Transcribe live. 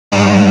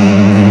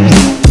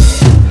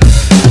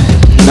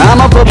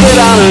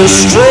a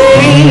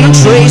strain.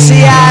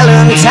 Tracy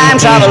Island, time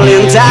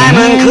traveling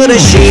diamond, could have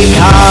shaped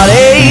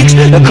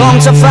heartaches. Come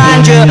to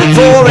find you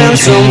for in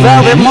some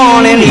velvet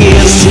morning.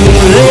 Years too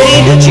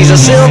late. She's a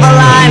silver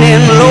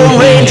lining, Lone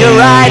Ranger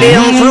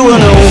riding through an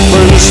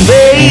open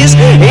space.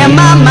 In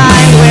my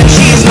mind when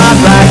she's not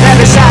right there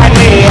beside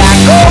me, I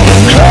go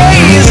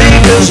crazy,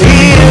 'cause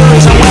here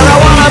is where I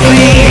wanna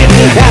be.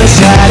 And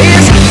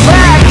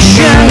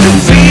satisfaction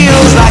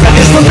feels like a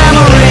distant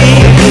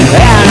memory,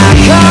 and I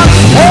can't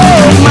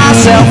hold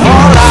myself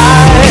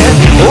alive.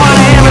 One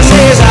ever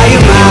says, are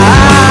you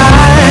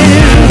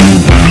mine?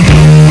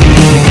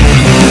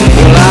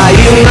 Well, are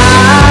you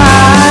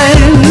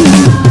mine?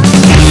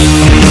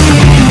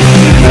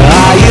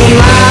 Are you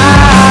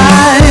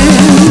mine?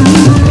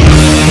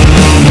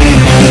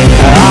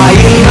 Are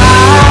you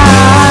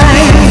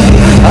mine?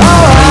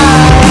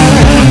 Alright.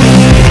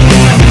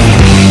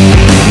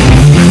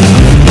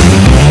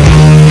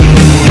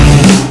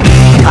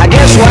 I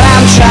guess what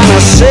I'm trying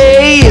to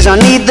say is I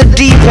need the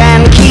deep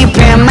end, keep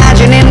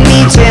imagining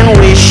meeting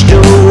wished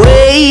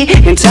away.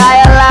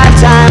 Entire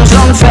lifetimes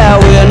unfair,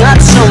 we're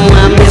not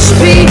somewhere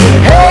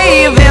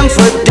misbehaving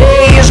for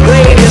days.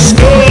 Great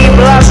escape,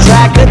 lost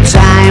track of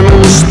time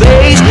and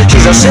space.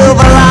 She's a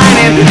silver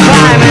lining,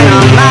 climbing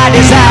on my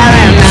desire,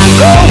 and I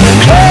go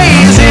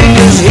crazy,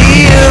 'cause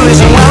here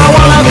isn't where I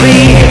wanna be.